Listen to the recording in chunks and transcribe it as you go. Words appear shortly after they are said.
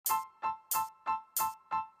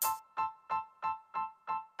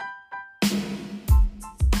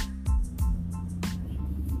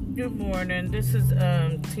Good morning. This is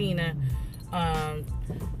Tina,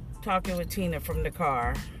 talking with Tina from the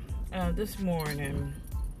car. This morning,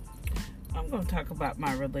 I'm going to talk about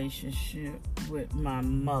my relationship with my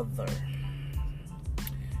mother.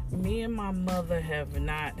 Me and my mother have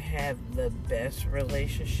not had the best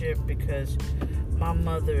relationship because my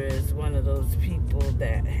mother is one of those people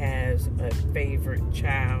that has a favorite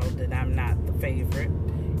child, and I'm not the favorite.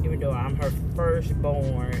 Even though I'm her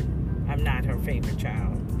firstborn, I'm not her favorite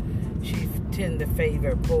child. She tend to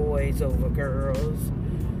favor boys over girls.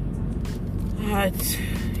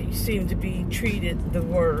 She seemed to be treated the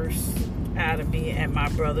worst out of me and my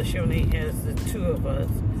brother. She only has the two of us.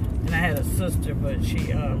 And I had a sister, but she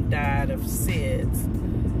died of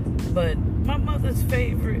SIDS. But my mother's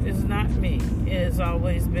favorite is not me. It has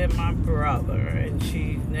always been my brother. And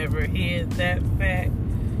she's never hid that fact.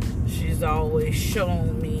 She's always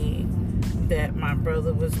shown me that my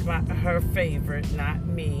brother was her favorite, not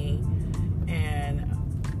me.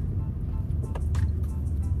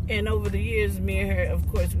 And over the years, me and her, of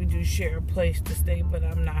course, we do share a place to stay, but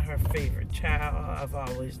I'm not her favorite child. I've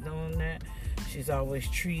always known that. She's always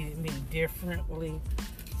treated me differently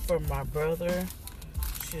from my brother.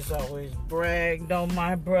 She's always bragged on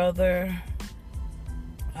my brother.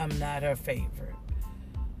 I'm not her favorite.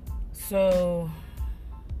 So,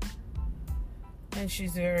 and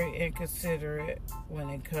she's very inconsiderate when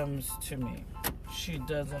it comes to me. She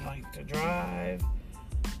doesn't like to drive.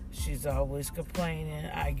 She's always complaining.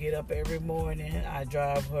 I get up every morning. I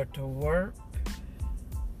drive her to work.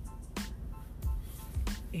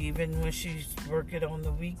 Even when she's working on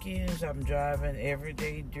the weekends, I'm driving every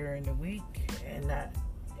day during the week and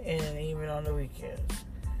even on the weekends.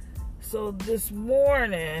 So this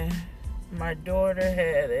morning, my daughter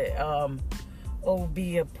had a OB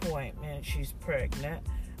appointment. She's pregnant,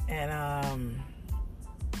 and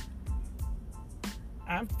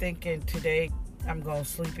I'm thinking today I'm going to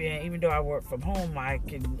sleep in. Even though I work from home, I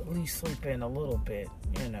can at least sleep in a little bit,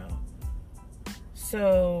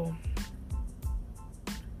 So,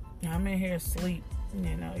 I'm in here asleep.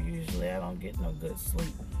 Usually I don't get no good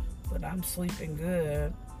sleep, but I'm sleeping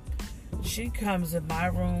good. She comes in my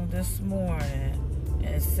room this morning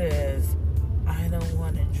and says, I don't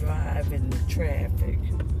want to drive in the traffic.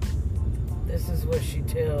 This is what she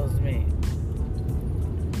tells me.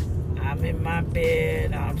 I'm in my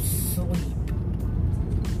bed, I'm asleep,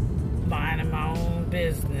 minding my own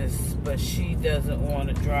business, but she doesn't want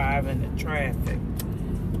to drive in the traffic.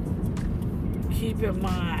 Keep in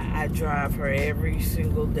mind, I drive her every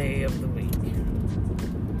single day of the week.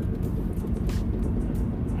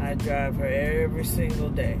 I drive her every single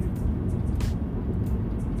day.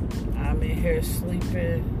 I'm in here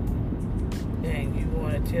sleeping, and you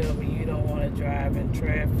want to tell me you don't want to drive in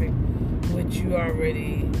traffic, which you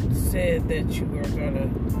already said that you were going to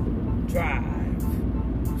drive.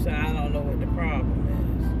 So I don't know what the problem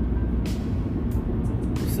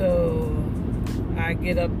is. So I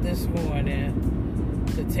get up this morning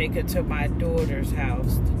to take her to my daughter's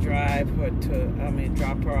house, to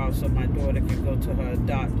drop her off so my daughter could go to her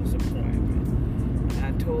doctor's appointment. And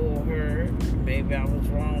I told her, maybe I was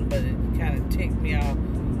wrong, but it kind of ticked me off.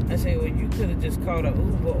 I said, well, you could have just called an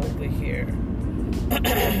Uber over here.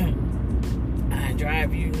 I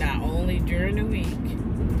drive you not only during the week,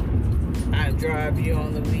 I drive you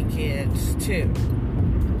on the weekends too.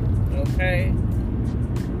 Okay?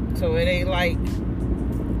 So it ain't like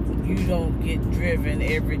you don't get driven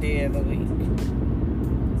every day of the week.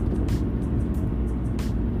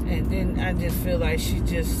 And then I just feel like she's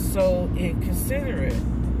just so inconsiderate.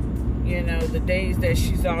 The days that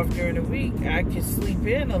she's off during the week, I can sleep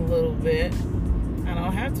in a little bit. I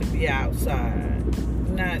don't have to be outside.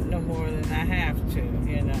 Not no more than I have to,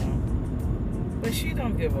 But she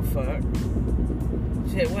don't give a fuck.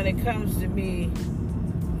 She said when it comes to me,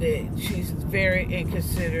 that she's very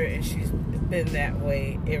inconsiderate, and she's been that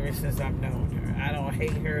way ever since I've known her. I don't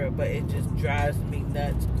hate her, but it just drives me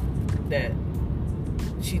nuts that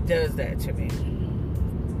she does that to me.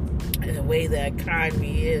 And the way that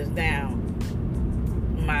economy is now,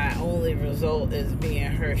 my only result is me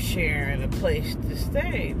and her sharing a place to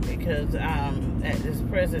stay, because at this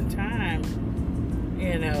present time,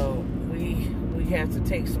 we have to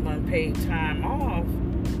take some unpaid time off,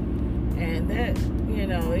 and that,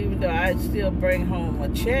 even though I'd still bring home a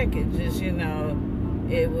check, it just,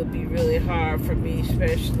 it would be really hard for me,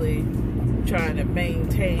 especially trying to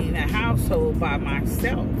maintain a household by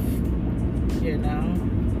myself,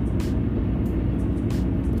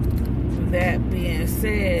 That being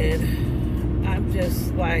said, I'm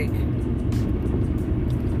just like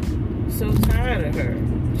so tired of her.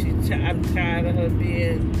 I'm tired of her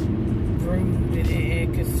being rude and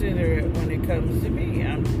inconsiderate when it comes to me.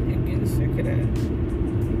 I'm getting sick of that.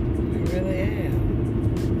 I really am.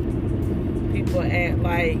 People act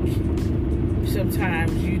like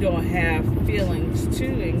sometimes you don't have feelings too,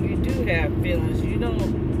 and you do have feelings. You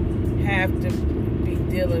don't have to be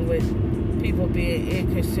dealing with people being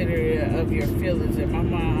inconsiderate of your feelings. And my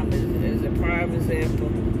mom is a prime example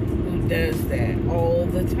who does that all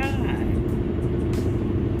the time.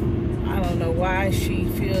 I don't know why she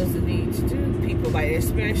feels the need to do people like that,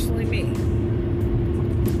 especially me.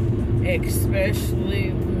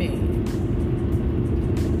 Especially me.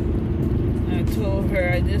 I told her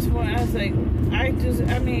at this point, I was like,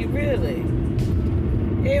 really.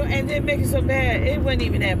 And then make it so bad, it wasn't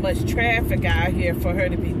even that much traffic out here for her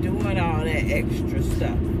to be doing all that extra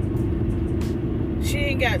stuff. She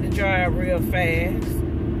ain't got to drive real fast.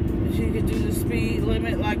 She could do the speed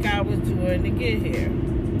limit like I was doing to get here.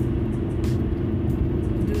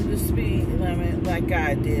 Do the speed limit like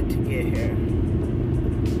I did to get here.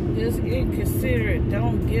 Just inconsiderate,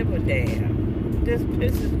 don't give a damn. This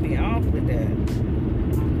pisses me off with that.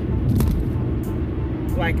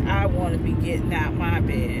 Like I want to be getting out my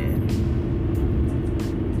bed.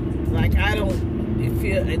 Like I don't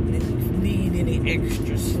feel need any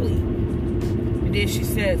extra sleep. And then she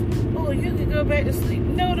says, oh, you can go back to sleep.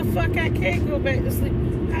 No, the fuck I can't go back to sleep.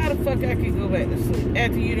 How the fuck I can go back to sleep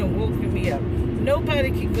after you done woken me up?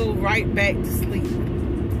 Nobody can go right back to sleep.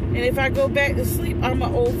 And if I go back to sleep, I'ma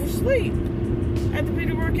oversleep. I have to be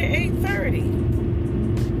to work at 8:30.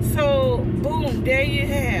 So, boom, there you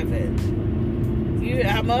have it.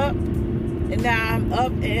 I'm up, and now I'm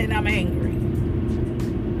up and I'm angry.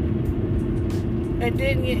 And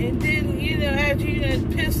then you know, after you done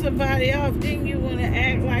piss somebody off, then you want to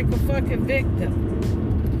act like a fucking victim.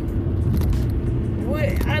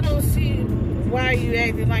 What? I don't see why you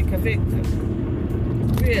acting like a victim.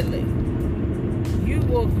 Really. You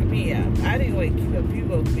woke me up. I didn't wake you up. You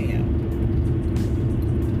woke me up.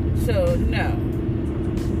 So, no.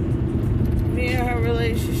 Me and her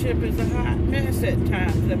relationship is a hot mess at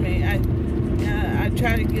times. I mean, I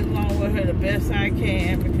try to get along with her the best I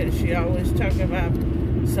can because she always talking about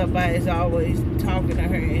somebody's always talking to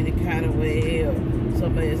her in any kind of way, or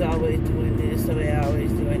somebody's always doing this, somebody's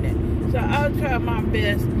always doing that. So I'll try my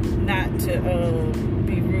best not to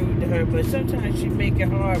be rude to her, but sometimes she make it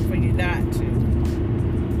hard for you not to.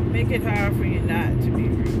 Make it hard for you not to be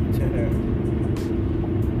rude to her.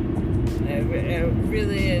 It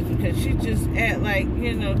really is, because she just act like,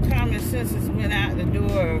 you know, common sense has went out the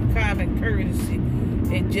door, or common courtesy,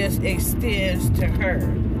 it just extends to her.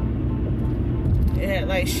 Yeah,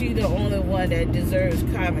 like she the only one that deserves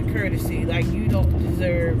common courtesy, like you don't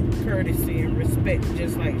deserve courtesy and respect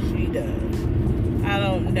just like she does. I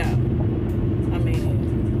don't know. I mean,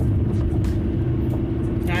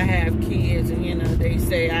 I have kids, and you know, they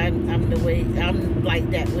say I'm like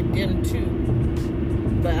that with them too.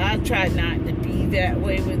 But I try not to be that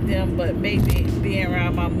way with them, but maybe being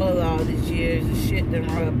around my mother all these years, the shit done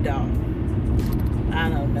rubbed off. I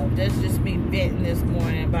don't know. That's just me venting this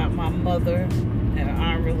morning about my mother and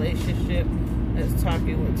our relationship. That's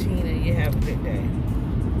talking with Tina. You have a good day.